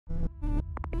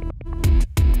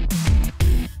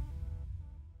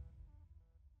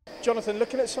Jonathan,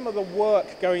 looking at some of the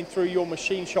work going through your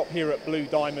machine shop here at Blue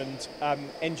Diamond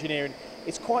Engineering,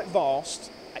 it's quite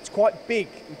vast, it's quite big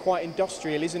and quite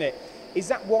industrial, isn't it? Is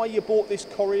that why you bought this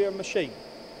Correa machine?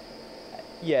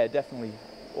 Yeah, definitely.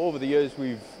 Over the years,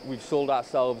 we've sold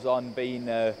ourselves on being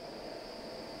a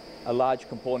large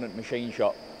component machine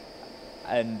shop,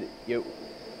 and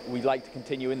we'd like to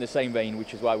continue in the same vein,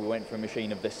 which is why we went for a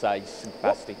machine of this size and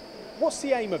capacity. What's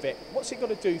the aim of it? What's it got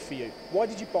to do for you? Why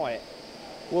did you buy it?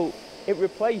 Well, it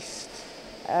replaced,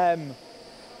 I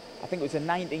think it was a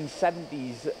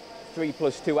 1970s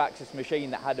 3+2 axis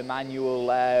machine that had a manual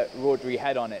rotary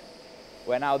head on it,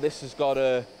 where now this has got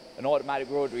an automatic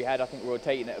rotary head, I think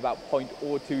rotating at about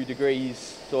 0.02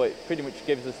 degrees, so it pretty much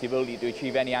gives us the ability to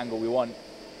achieve any angle we want.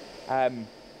 And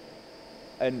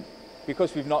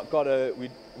because we've not got we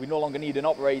no longer need an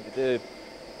operator to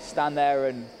stand there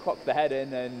and cock the head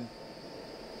in and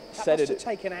set it. That must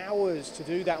have taken hours to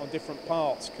do that on different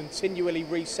parts, continually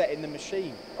resetting the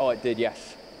machine. Oh, it did,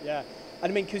 yes. Yeah, and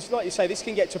I mean, because like you say, this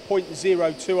can get to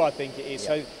 0.02, I think it is, yeah.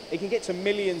 So it can get to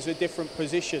millions of different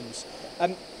positions.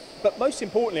 But most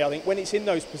importantly, I think when it's in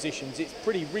those positions, it's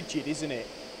pretty rigid, isn't it?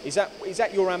 Is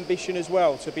that your ambition as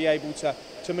well, to be able to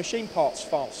machine parts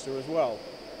faster as well?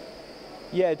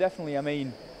 Yeah, definitely. I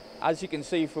mean, as you can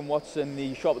see from what's in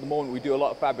the shop at the moment, we do a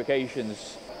lot of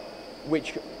fabrications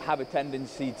which have a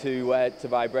tendency to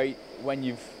vibrate.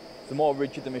 The more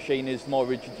rigid the machine is, the more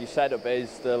rigid your setup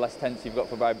is, the less tendency you've got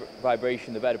for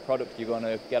vibration, the better product you're going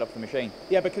to get off the machine.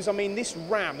 Yeah, because I mean, this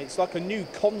RAM, it's like a new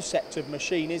concept of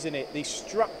machine, isn't it? The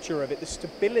structure of it, the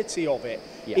stability of it.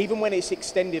 Yeah. Even when it's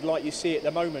extended like you see at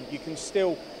the moment, you can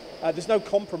still, there's no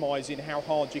compromise in how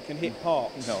hard you can hit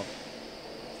parts. No.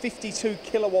 52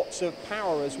 kilowatts of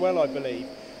power as well, I believe.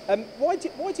 Why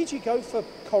did you go for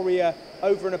Correa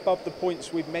over and above the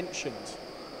points we've mentioned?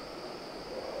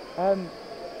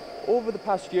 Over the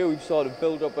past year, we've sort of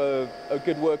built up a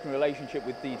good working relationship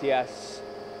with DTS,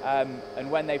 and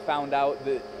when they found out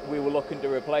that we were looking to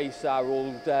replace our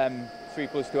old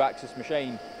 3+2 axis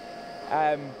machine,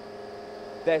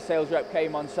 their sales rep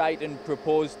came on site and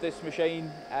proposed this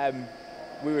machine.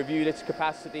 We reviewed its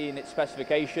capacity and its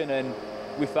specification, and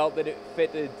we felt that it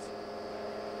fitted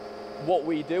what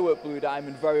we do at Blue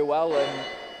Diamond very well, and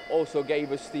also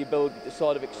gave us the ability to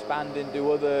sort of expand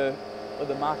into other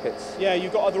markets. Yeah,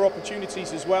 you've got other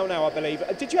opportunities as well now, I believe.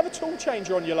 Did you have a tool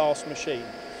changer on your last machine?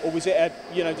 Or was it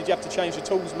did you have to change the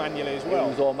tools manually as well? It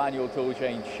was all manual tool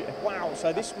change. Wow,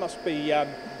 so this must be a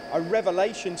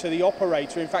revelation to the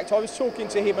operator. In fact, I was talking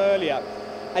to him earlier,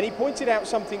 and he pointed out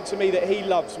something to me that he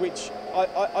loves, which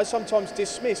I sometimes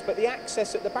dismiss, but the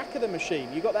access at the back of the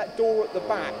machine. You've got that door at the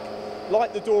back,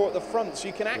 like the door at the front, so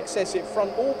you can access it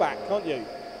front or back, can't you?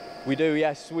 We do,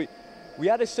 yes. We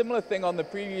had a similar thing on the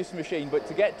previous machine, but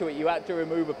to get to it, you had to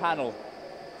remove a panel.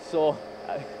 So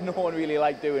no one really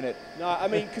liked doing it. No, I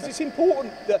mean, because it's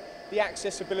important that the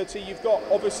accessibility. You've got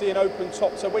obviously an open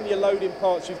top, so when you're loading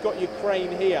parts, you've got your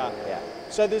crane here. Yeah.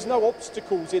 So there's no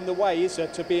obstacles in the way, is there,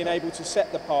 to being able to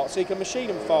set the parts? So you can machine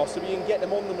them faster, but you can get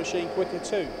them on the machine quicker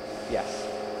too. Yes.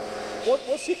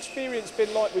 What's the experience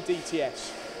been like with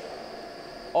DTS?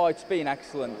 Oh, it's been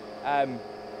excellent.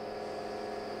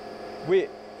 We're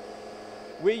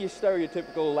your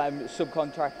stereotypical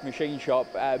subcontract machine shop.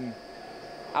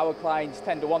 Our clients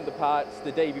tend to want the parts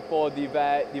the day before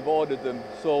they've ordered them,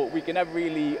 so we can never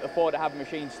really afford to have a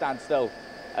machine stand still.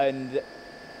 And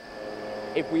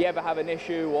if we ever have an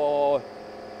issue or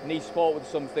need support with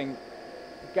something,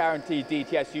 guaranteed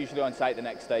DTS usually on site the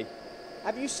next day.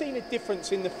 Have you seen a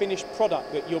difference in the finished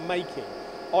product that you're making?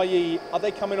 i.e., are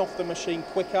they coming off the machine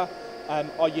quicker?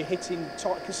 Are you hitting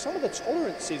tight? Because some of the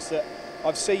tolerances that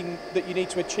I've seen that you need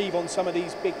to achieve on some of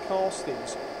these big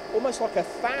castings, almost like a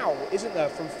thou, isn't there,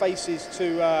 from faces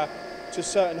to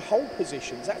certain hole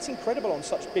positions. That's incredible on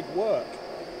such big work.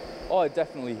 Oh,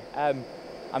 definitely.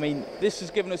 I mean, this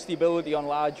has given us the ability on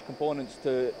large components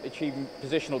to achieve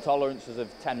positional tolerances of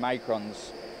 10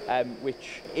 microns,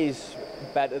 which is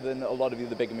better than a lot of the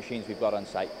other bigger machines we've got on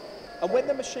site. And when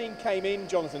the machine came in,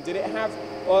 Jonathan, did it have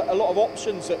a lot of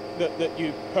options that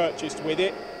you purchased with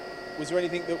it? Was there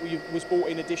anything that was bought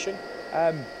in addition?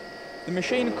 The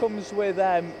machine comes with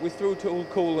through-tool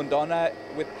coolant on it,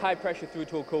 with high-pressure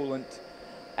through-tool coolant,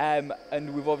 and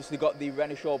we've obviously got the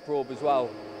Renishaw probe as well.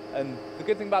 And the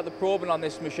good thing about the probing on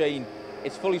this machine,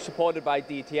 it's fully supported by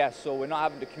DTS, so we're not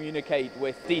having to communicate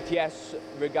with DTS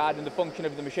regarding the function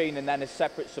of the machine and then a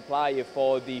separate supplier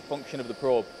for the function of the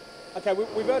probe. Okay,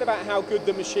 we've heard about how good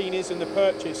the machine is and the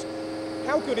purchase.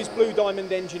 How good is Blue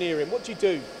Diamond Engineering? What do you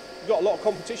do? You've got a lot of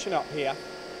competition up here.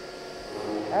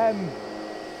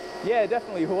 Yeah,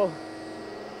 definitely. Well,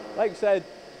 like I said,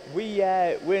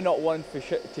 We're not one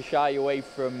to shy away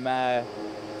from a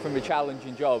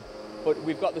challenging job, but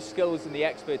we've got the skills and the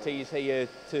expertise here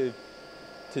to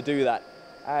do that.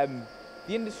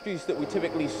 The industries that we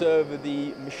typically serve are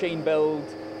the machine build,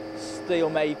 steel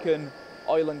making,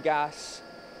 oil and gas,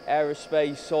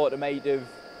 aerospace, automotive,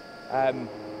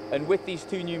 and with these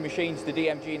two new machines, the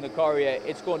DMG and the Correa,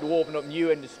 it's going to open up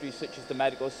new industries such as the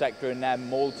medical sector and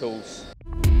mold tools.